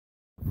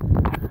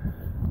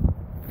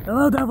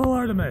Hello, Devil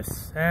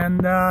Artemis, and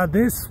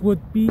this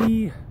would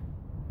be...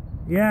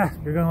 yeah,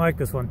 you're gonna like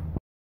this one.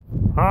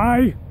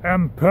 I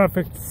am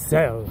Perfect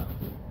Cell,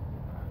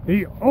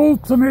 the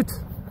ultimate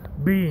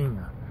being,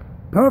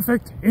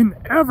 perfect in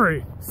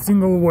every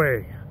single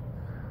way.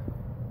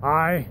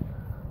 I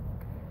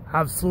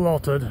have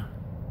slaughtered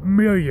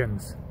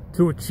millions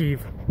to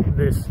achieve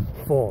this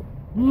form.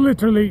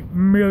 Literally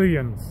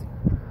millions.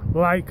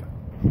 Like,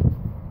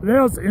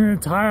 there's an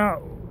entire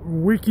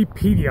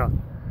Wikipedia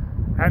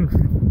and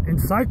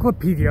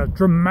Encyclopedia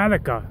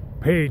Dramatica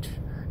page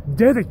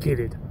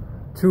dedicated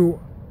to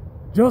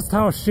just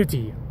how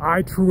shitty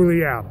I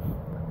truly am.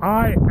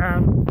 I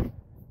am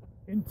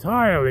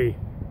entirely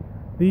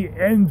the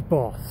end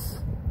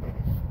boss.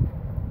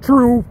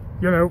 True,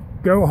 you know,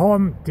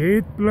 Gohan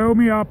did blow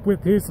me up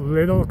with his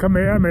little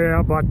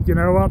Kamehameha, but you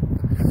know what?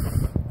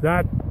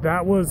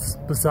 That was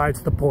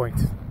besides the point.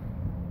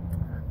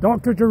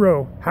 Dr.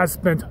 Gero has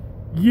spent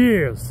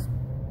years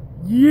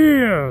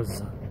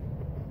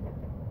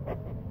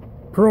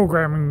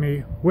programming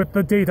me with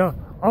the data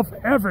of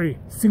every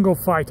single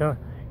fighter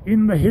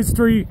in the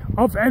history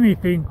of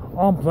anything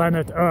on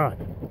planet Earth,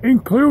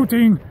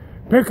 including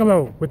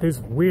Piccolo with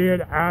his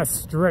weird ass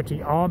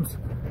stretchy arms.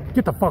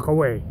 Get the fuck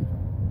away,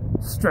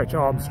 Stretch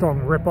Armstrong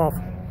ripoff.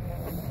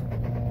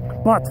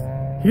 But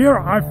here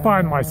I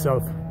find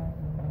myself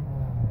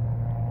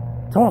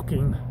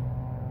talking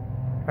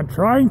and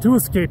trying to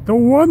escape the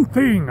one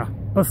thing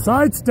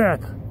besides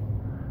death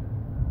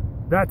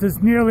that is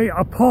nearly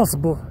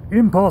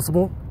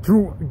impossible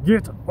to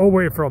get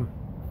away from.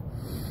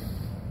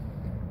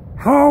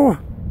 How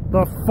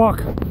the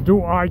fuck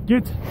do I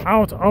get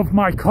out of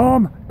my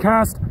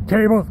Comcast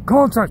cable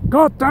contract?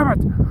 God damn it!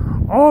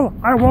 All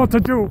I want to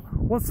do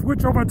was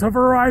switch over to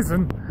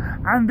Verizon,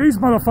 and these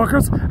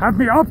motherfuckers have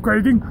me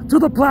upgrading to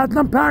the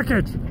Platinum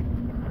package.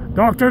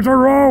 Dr.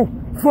 Gero,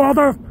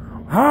 Father,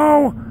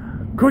 how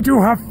could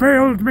you have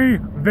failed me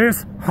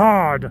this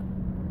hard?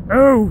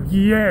 Oh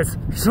yes,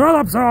 shut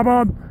up,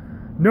 Zarbon!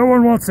 No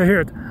one wants to hear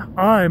it.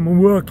 I'm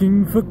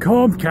working for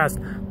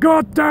Comcast.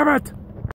 God damn it!